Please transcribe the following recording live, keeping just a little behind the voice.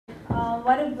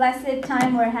What a blessed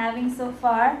time we're having so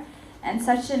far, and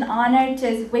such an honor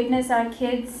to witness our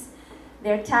kids,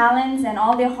 their talents, and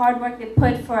all their hard work they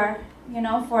put for,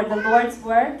 for the Lord's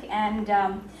work. And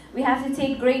we have to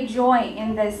take great joy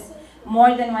in this,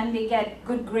 more than when they get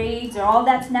good grades or all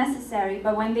that's necessary.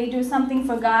 But when they do something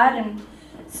for God and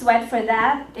sweat for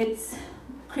that, it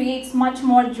creates much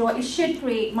more joy. It should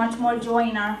create much more joy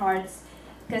in our hearts,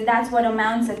 because that's what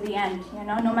amounts at the end.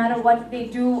 No matter what they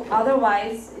do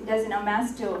otherwise, it doesn't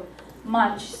amount to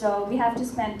much. So we have to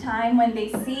spend time when they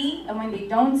see and when they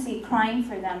don't see, crying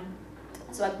for them.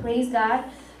 So I praise God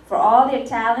for all their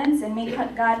talents, and may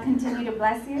God continue to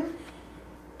bless you.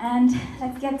 And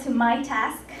let's get to my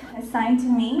task assigned to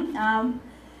me. I'm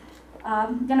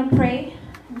going to pray.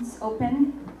 Let's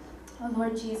open. Oh,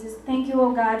 Lord Jesus, thank you,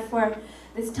 oh God, for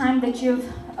this time that you've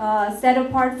set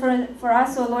apart for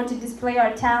us, oh Lord, to display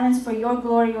our talents for your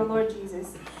glory, oh Lord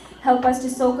Jesus. Help us to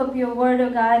soak up your word,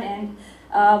 oh God, and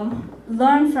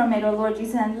learn from it, oh Lord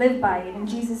Jesus, and live by it. In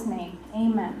Jesus' name,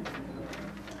 amen.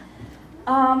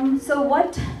 So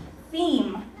what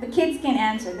theme? The kids can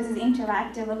answer. This is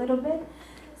interactive a little bit.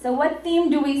 So what theme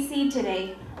do we see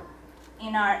today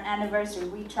in our anniversary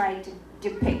we try to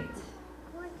depict?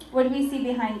 What do we see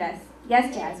behind us?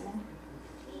 Yes, Jasmine?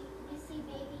 We see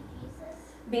baby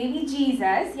Jesus. Baby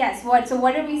Jesus, yes. What? So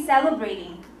what are we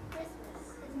celebrating?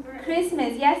 Christmas.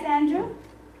 Christmas, yes, Andrew?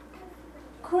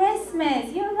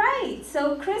 Christmas, you're right.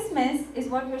 So Christmas is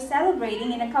what we're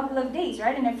celebrating in a couple of days,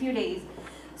 right? In a few days.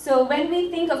 So when we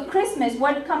think of Christmas,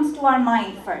 what comes to our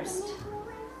mind first?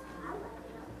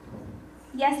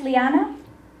 Yes, Liana?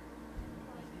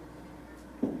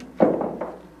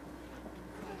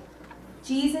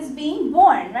 Jesus being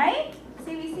born, right?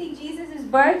 See, we see Jesus'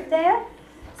 birth there.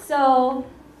 So,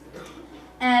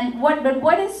 but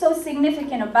what is so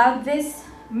significant about this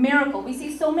miracle? We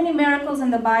see so many miracles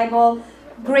in the Bible,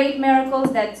 great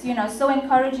miracles that's, so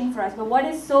encouraging for us. But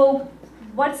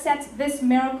what sets this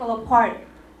miracle apart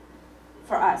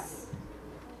for us?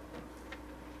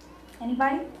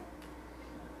 Anybody?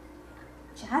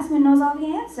 Jasmine knows all the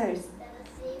answers.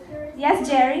 Yes,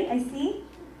 Jerry, I see.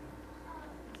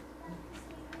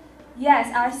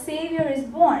 Yes, our Savior is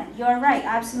born. You're right,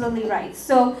 absolutely right.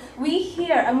 So we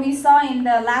hear, and we saw in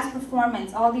the last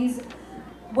performance, all these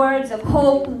words of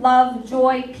hope, love,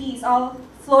 joy, peace, all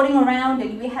floating around,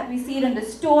 and we see it in the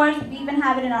stores. We even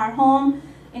have it in our home,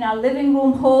 in our living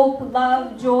room. Hope,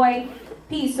 love, joy,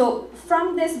 peace. So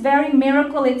from this very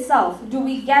miracle itself, do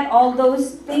we get all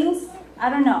those things? I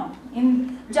don't know.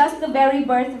 In just the very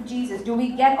birth of Jesus, do we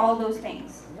get all those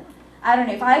things? I don't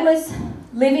know. If I was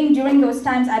living during those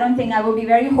times, I don't think I would be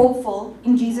very hopeful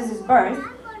in Jesus' birth,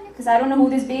 because I don't know who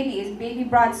this baby is. Baby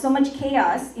brought so much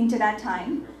chaos into that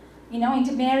time,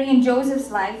 into Mary and Joseph's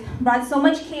life, brought so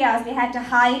much chaos. They had to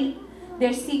hide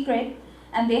their secret,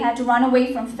 and they had to run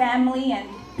away from family and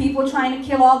people trying to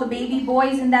kill all the baby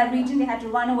boys in that region. They had to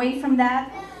run away from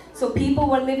that. So people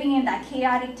were living in that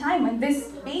chaotic time when this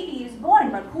baby is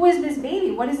born. But who is this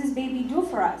baby? What does this baby do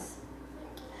for us?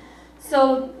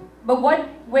 So,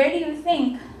 where do you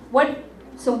think, where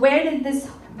did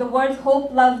the words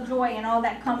hope, love, joy, and all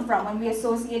that come from when we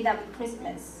associate that with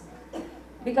Christmas?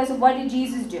 Because of what did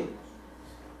Jesus do?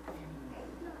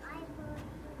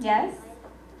 Yes?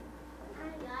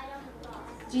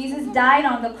 Jesus died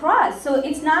on the cross. So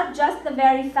it's not just the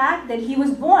very fact that he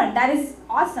was born. That is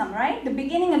awesome, right? The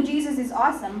beginning of Jesus is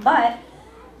awesome, but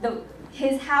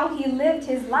how he lived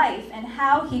his life and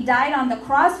how he died on the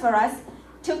cross for us,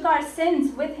 took our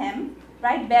sins with him,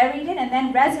 right? Buried it and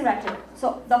then resurrected.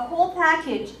 So the whole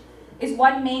package is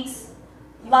what makes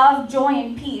love, joy,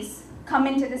 and peace come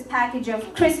into this package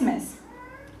of Christmas.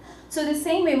 So the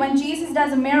same way, when Jesus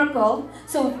does a miracle,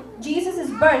 so Jesus'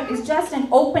 birth is just an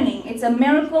opening. It's a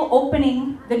miracle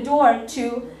opening the door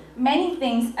to many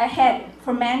things ahead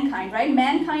for mankind, right?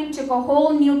 Mankind took a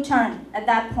whole new turn at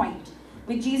that point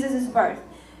with Jesus' birth.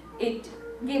 It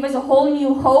gave us a whole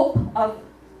new hope of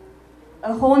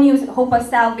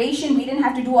salvation. We didn't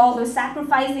have to do all those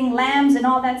sacrificing lambs and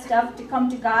all that stuff to come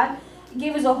to God. It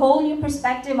gave us a whole new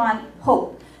perspective on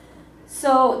hope.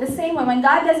 So the same way, when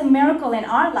God does a miracle in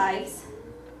our lives,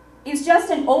 it's just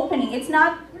an opening. It's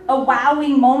not a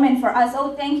wowing moment for us.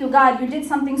 Oh, thank you, God, you did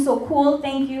something so cool,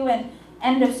 thank you, and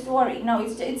end of story. No,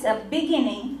 it's a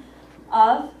beginning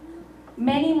of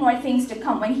many more things to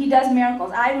come when he does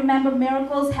miracles. I remember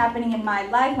miracles happening in my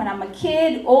life when I'm a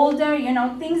kid, older,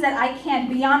 things that I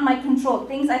can't, beyond my control,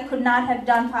 things I could not have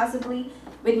done possibly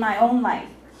with my own life.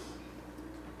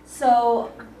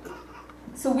 So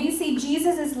we see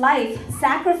Jesus' life,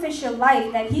 sacrificial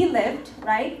life that he lived,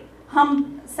 right?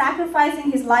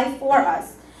 Sacrificing his life for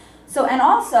us. So, and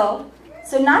also,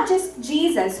 So not just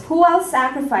Jesus, who else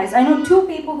sacrificed? I know two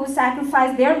people who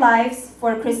sacrificed their lives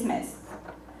for Christmas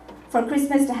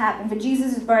to happen, for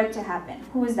Jesus' birth to happen.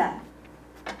 Who is that?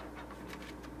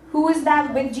 Who is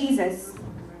that with Jesus?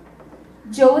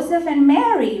 Joseph and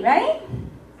Mary, right?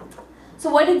 So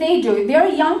what did they do? They're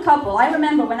a young couple. I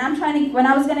remember when I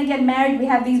was gonna get married, we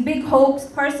have these big hopes,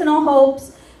 personal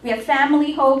hopes. We have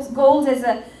family hopes, goals as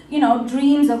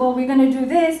dreams of, oh, we're gonna do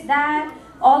this, that,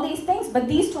 all these things. But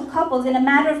these two couples, in a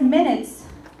matter of minutes,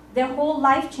 their whole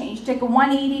life changed, took a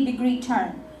 180-degree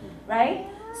turn, right?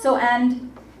 So,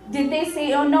 and did they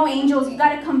say, oh no, angels, you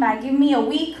gotta come back, give me a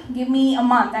week, give me a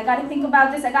month, I gotta think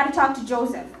about this, I gotta talk to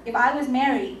Joseph. If I was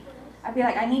Mary, I'd be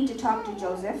like, I need to talk to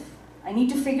Joseph. I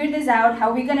need to figure this out. How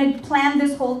are we going to plan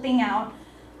this whole thing out?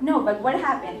 No, but what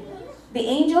happened? The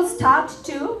angels talked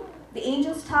to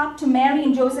Mary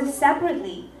and Joseph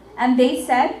separately. And they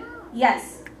said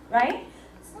yes, right?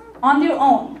 On their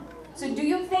own. So do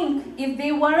you think if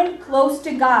they weren't close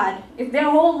to God, if their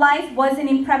whole life wasn't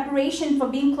in preparation for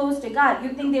being close to God,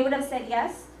 you think they would have said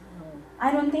yes?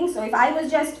 I don't think so. If I was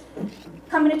just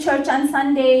coming to church on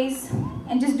Sundays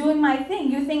and just doing my thing,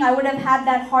 you think I would have had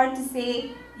that heart to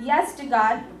say yes to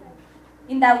God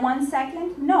in that 1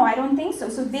 second? No, I don't think so.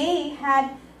 So they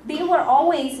were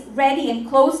always ready and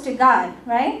close to God,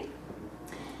 right?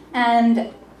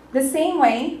 And the same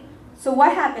way, so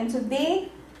what happened? So they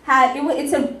had,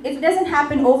 it doesn't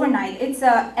happen overnight. It's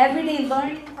a everyday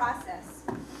learning process.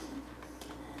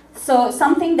 So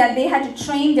something that they had to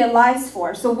train their lives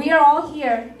for. So we are all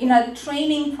here in a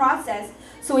training process.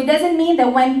 So it doesn't mean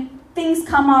that when things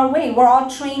come our way, we're all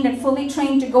trained and fully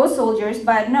trained to go soldiers,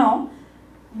 but no,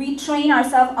 we train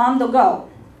ourselves on the go.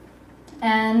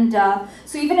 And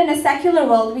so even in a secular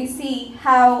world, we see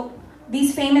how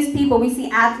these famous people, we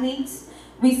see athletes,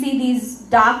 we see these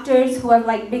doctors who have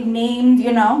like big names,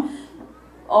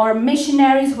 or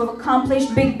missionaries who have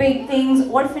accomplished big things,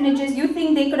 orphanages. You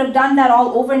think they could have done that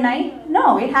all overnight?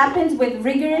 No, it happens with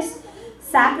rigorous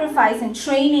sacrifice and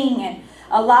training and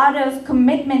a lot of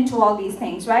commitment to all these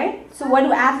things, right? So what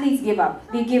do athletes give up?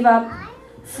 They give up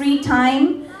free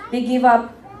time, they give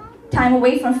up time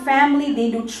away from family, they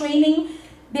do training.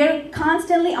 They're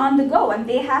constantly on the go, and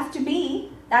they have to be,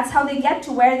 that's how they get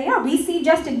to where they are. We see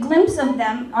just a glimpse of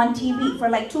them on TV for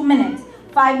like 2 minutes,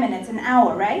 5 minutes, an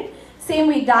hour, right? Same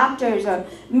way doctors or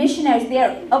missionaries,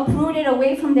 they're uprooted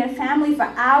away from their family for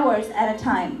hours at a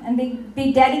time, and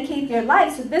they dedicate their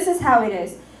lives. So this is how it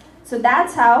is. So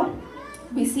that's how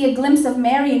we see a glimpse of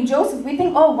Mary and Joseph. We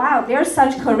think, oh wow, they're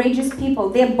such courageous people.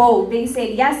 They're bold. They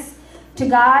said yes to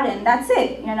God, and that's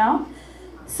it,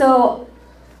 So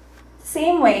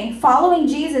same way, following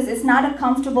Jesus is not a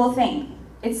comfortable thing.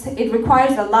 It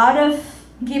requires a lot of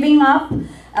giving up.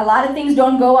 A lot of things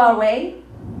don't go our way.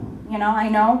 I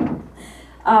know.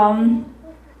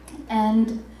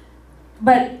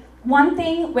 But one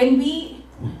thing, when we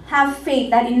have faith,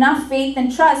 that enough faith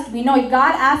and trust, we know if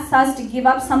God asks us to give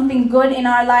up something good in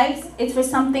our lives, it's for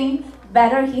something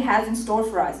better He has in store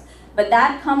for us. But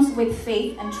that comes with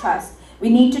faith and trust. We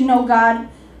need to know God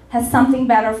has something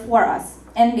better for us.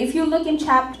 And if you look in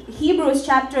Hebrews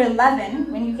chapter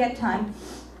 11, when you get time,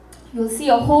 you'll see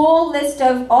a whole list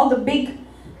of all the big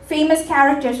famous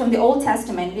characters from the Old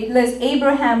Testament. It lists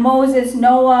Abraham, Moses,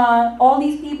 Noah, all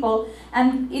these people,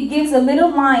 and it gives a little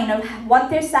line of what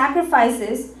their sacrifice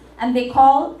is, and they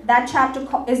call that chapter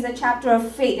is the chapter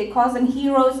of faith. It calls them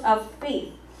heroes of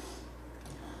faith.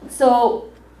 So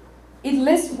it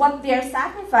lists what their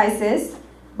sacrifice is,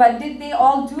 but did they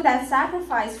all do that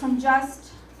sacrifice from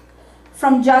just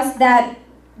that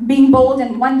being bold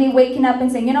and one day waking up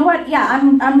and saying, you know what, yeah,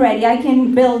 I'm ready, I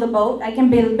can build a boat, I can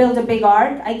build a big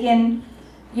ark, I can,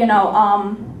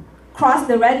 cross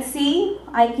the Red Sea,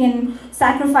 I can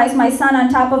sacrifice my son on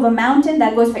top of a mountain?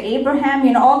 That goes for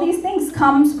Abraham. All these things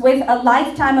comes with a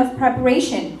lifetime of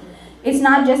preparation. It's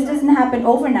not just doesn't happen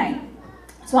overnight.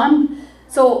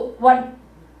 So what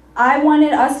I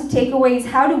wanted us to take away is,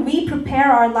 how do we prepare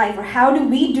our life, or how do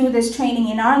we do this training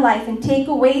in our life and take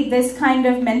away this kind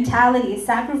of mentality,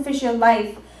 sacrificial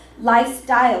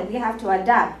lifestyle we have to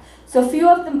adapt. So a few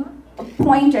of the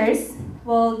pointers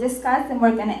we'll discuss, and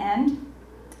we're going to end.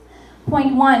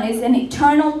 Point one is an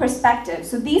eternal perspective.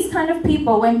 So these kind of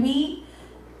people, when we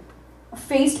are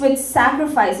faced with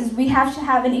sacrifices, we have to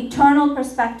have an eternal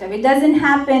perspective. It doesn't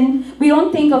happen, we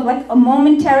don't think of like a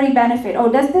momentary benefit.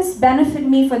 Oh, does this benefit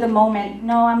me for the moment?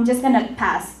 No, I'm just going to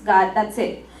pass, God, that's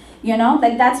it.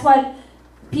 Like that's what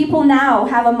people now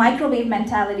have, a microwave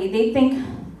mentality. They think,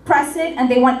 press it, and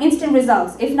they want instant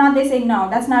results. If not, they say, no,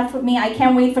 that's not for me. I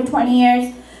can't wait for 20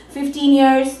 years, 15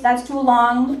 years, that's too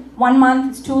long. 1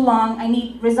 month is too long. I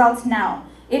need results now.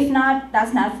 If not,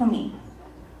 that's not for me.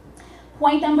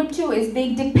 Point number 2 is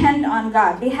they depend on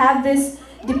God. They have this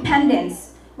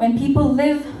dependence. When people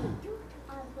live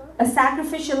a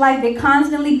sacrificial life, they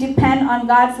constantly depend on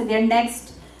God for their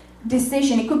next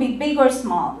decision. It could be big or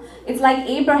small. It's like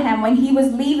Abraham, when he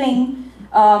was leaving,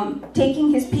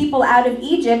 taking his people out of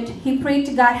Egypt, he prayed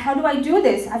to God, how do I do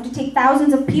this? I have to take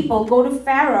thousands of people, go to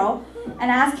Pharaoh,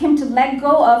 and ask him to let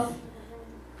go of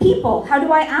people. How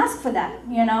do I ask for that?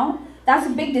 You know, that's a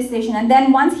big decision. And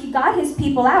then once he got his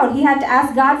people out, he had to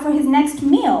ask God for his next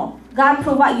meal.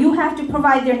 You have to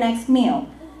provide their next meal.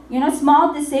 You know,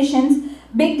 small decisions,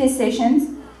 big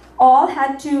decisions, all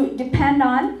had to depend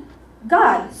on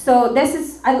God. So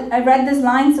I read this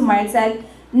line somewhere. It said,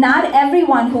 not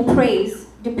everyone who prays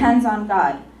depends on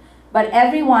God, but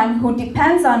everyone who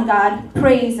depends on God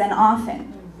prays and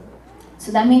often.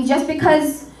 So that means just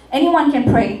because anyone can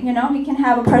pray, you know, we can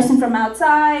have a person from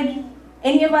outside,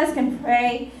 any of us can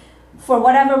pray for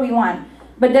whatever we want,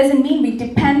 but doesn't mean we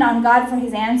depend on God for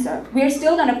his answer. We're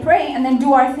still going to pray and then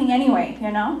do our thing anyway,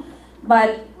 you know,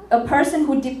 but a person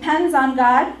who depends on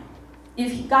God,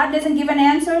 if God doesn't give an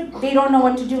answer, they don't know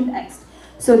what to do next.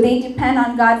 So they depend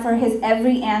on God for his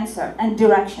every answer and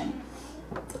direction.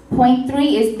 Point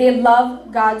 3 is they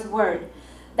love God's word.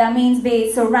 That means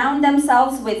they surround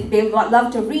themselves with, they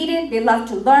love to read it, they love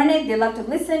to learn it, they love to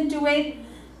listen to it.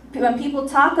 When people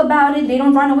talk about it, they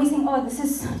don't run away saying, oh, this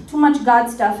is too much God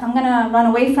stuff, I'm going to run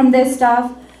away from this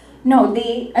stuff. No,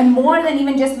 and more than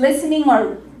even just listening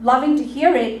or loving to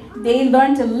hear it, they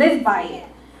learn to live by it.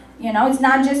 You know, it's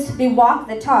not just they walk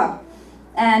the talk.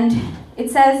 And it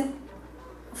says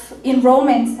in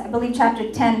Romans, I believe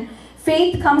chapter 10,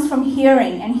 faith comes from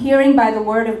hearing, and hearing by the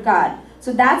word of God.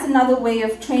 So that's another way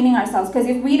of training ourselves. Because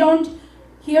if we don't,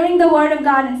 hearing the word of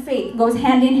God and faith goes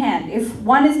hand in hand. If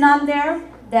one is not there,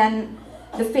 then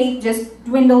the faith just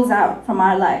dwindles out from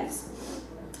our lives.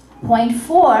 Point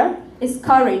 4 is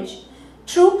courage.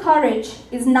 True courage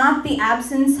is not the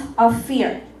absence of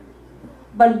fear,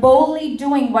 but boldly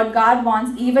doing what God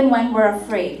wants even when we're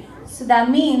afraid. So that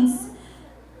means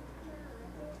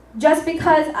just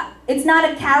because it's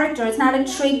not a character, it's not a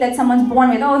trait that someone's born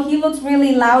with. Oh, he looks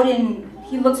really loud and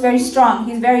he looks very strong,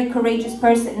 he's a very courageous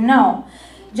person. No.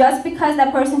 Just because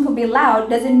that person could be loud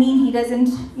doesn't mean he doesn't,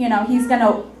 you know, he's going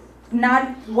to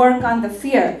not work on the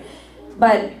fear.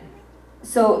 But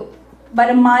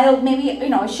a mild, maybe, you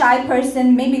know, a shy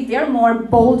person, maybe they're more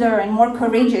bolder and more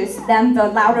courageous than the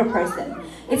louder person.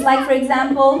 It's like, for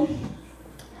example,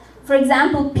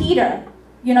 Peter,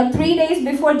 you know, 3 days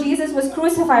before Jesus was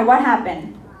crucified, what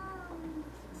happened?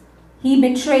 He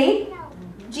betrayed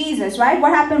Jesus, right?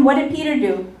 What happened? What did Peter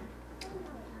do?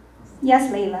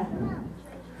 Yes, Layla.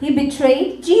 He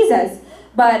betrayed Jesus.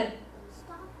 But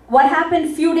what happened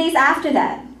a few days after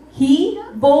that? He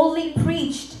boldly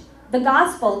preached the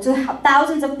gospel to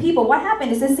thousands of people. What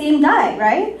happened? It's the same guy,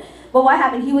 right? But what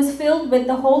happened? He was filled with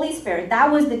the Holy Spirit.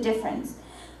 That was the difference.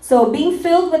 So being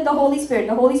filled with the Holy Spirit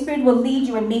will lead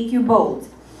you and make you bold.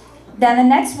 Then the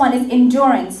next one is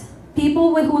endurance.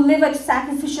 People who live a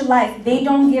sacrificial life, they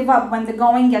don't give up when the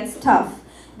going gets tough.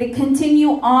 They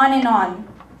continue on and on.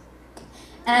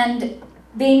 And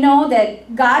they know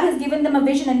that God has given them a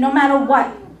vision, and no matter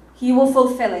what, he will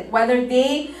fulfill it. Whether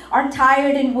they are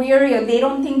tired and weary or they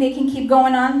don't think they can keep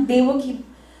going on, they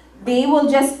will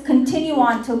just continue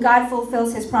on till God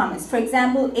fulfills his promise. For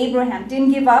example, Abraham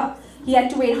didn't give up. He had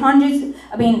to wait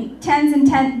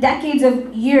decades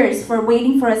of years for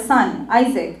waiting for a son,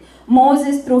 Isaac.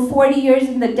 Moses, through 40 years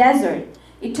in the desert.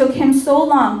 It took him so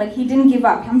long, but he didn't give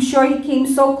up. I'm sure he came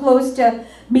so close to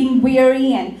being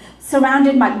weary and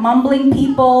surrounded by mumbling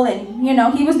people. And, you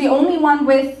know, he was the only one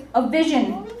with a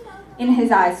vision in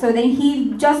his eyes. So then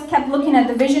he just kept looking at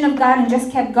the vision of God and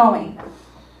just kept going.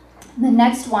 The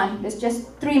next one, there's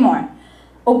just 3 more.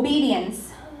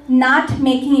 Obedience. Not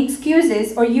making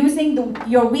excuses or using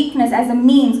your weakness as a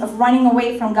means of running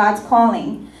away from God's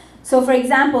calling. So for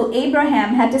example,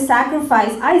 Abraham had to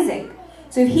sacrifice Isaac.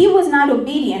 So if he was not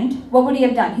obedient, what would he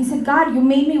have done? He said, God, you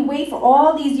made me wait for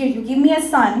all these years. You give me a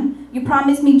son. You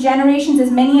promised me generations as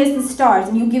many as the stars,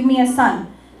 and you give me a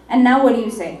son. And now what do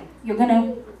you say? You're going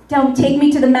to take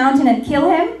me to the mountain and kill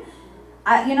him?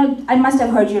 I must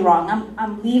have heard you wrong.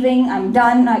 I'm leaving. I'm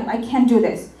done. I can't do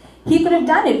this. He could have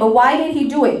done it, but why did he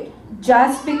do it?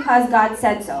 Just because God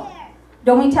said so.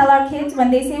 Don't we tell our kids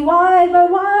when they say, why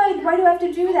do I have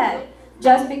to do that?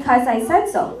 Just because I said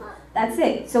so. That's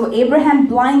it. So Abraham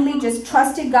blindly just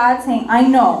trusted God, saying, I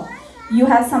know you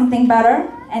have something better,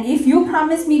 and if you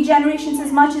promise me generations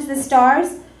as much as the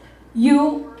stars,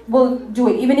 you will do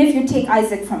it, even if you take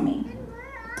Isaac from me.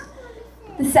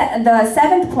 The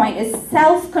seventh point is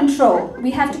self-control.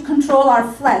 We have to control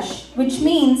our flesh, which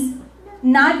means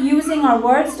not using our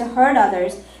words to hurt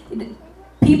others.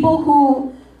 People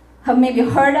who have maybe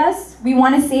hurt us, we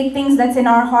want to say things that's in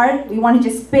our heart, we want to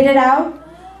just spit it out,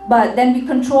 but then we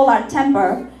control our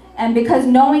temper, and because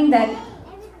knowing that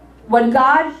what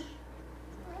God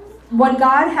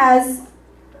has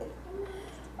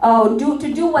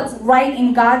to do what's right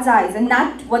in God's eyes and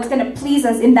not what's going to please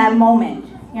us in that moment,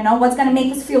 what's going to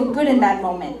make us feel good in that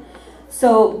moment.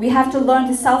 So we have to learn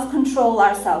to self-control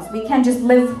ourselves. We can't just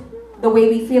live the way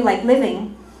we feel like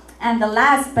living. And the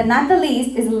last but not the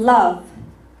least is love.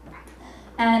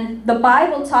 And the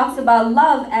Bible talks about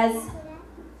love as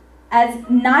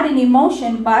not an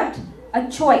emotion but a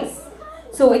choice.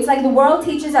 So it's like the world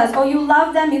teaches us, oh, you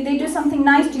love them. If they do something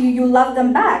nice to you, you love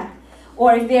them back.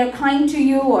 Or if they're kind to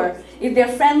you, or if they're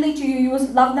friendly to you, you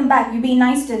love them back. You be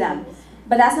nice to them.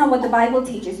 But that's not what the Bible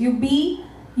teaches. You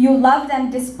love them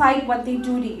despite what they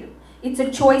do to you. It's a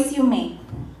choice you make.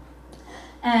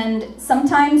 And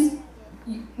sometimes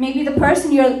maybe the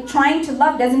person you're trying to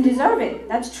love doesn't deserve it.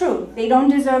 That's true. They don't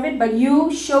deserve it, but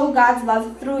you show God's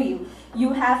love through you.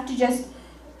 You have to just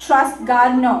trust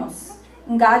God knows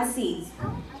and God sees.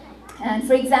 And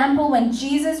for example, when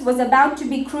Jesus was about to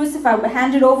be crucified,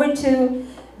 handed over to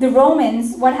the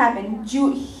Romans, what happened?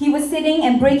 He was sitting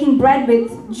and breaking bread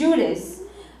with Judas,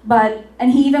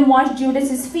 and he even washed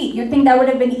Judas's feet. You think that would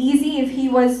have been easy if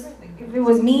it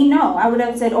was me? No, I would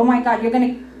have said, oh my God, you're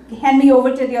going to hand me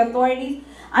over to the authorities?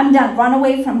 I'm done. Run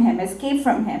away from him. Escape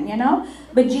from him,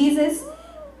 But Jesus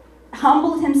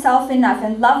humbled himself enough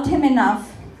and loved him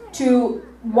enough to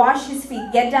wash his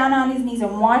feet, get down on his knees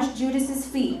and wash Judas's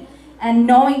feet, and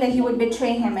knowing that he would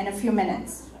betray him in a few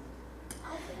minutes.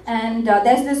 And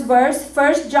there's this verse,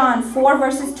 1 John 4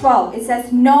 verses 12. It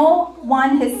says, no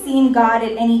one has seen God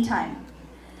at any time.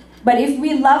 But if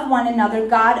we love one another,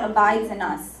 God abides in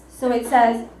us. So it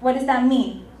says, what does that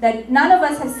mean? That none of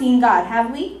us have seen God, have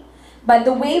we? But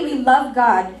the way we love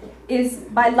God is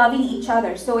by loving each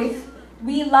other. So if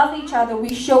we love each other,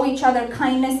 we show each other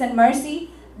kindness and mercy,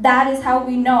 that is how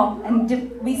we know and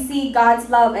we see God's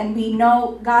love, and we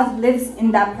know God lives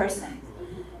in that person,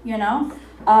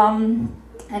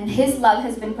 and his love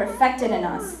has been perfected in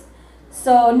us.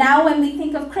 So now when we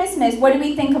think of Christmas, what do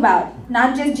we think about?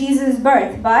 Not just Jesus'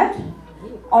 birth, but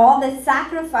all the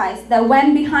sacrifice that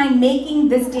went behind making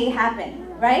this day happen,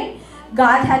 right?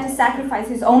 God had to sacrifice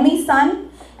his only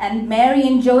son, and Mary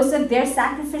and Joseph, their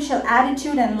sacrificial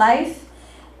attitude and life.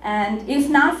 And if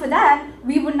not for that,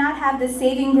 we would not have the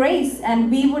saving grace, and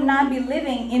we would not be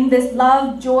living in this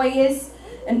love, joyous,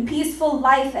 and peaceful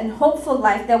life and hopeful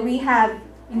life that we have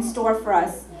in store for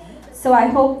us. So I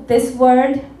hope this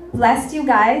word blessed you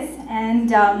guys,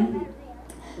 and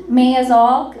may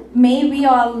we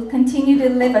all continue to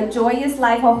live a joyous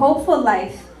life, a hopeful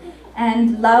life,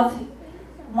 and love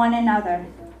one another.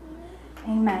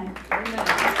 Amen. Amen.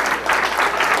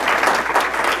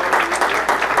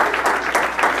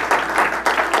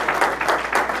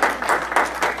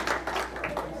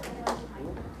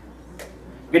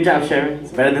 Good job, Sherin.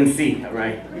 It's better than C, all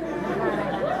right.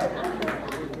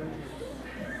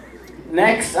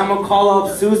 Next, I'm going to call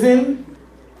up Susan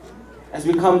as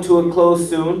we come to a close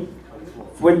soon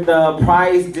with the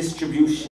prize distribution.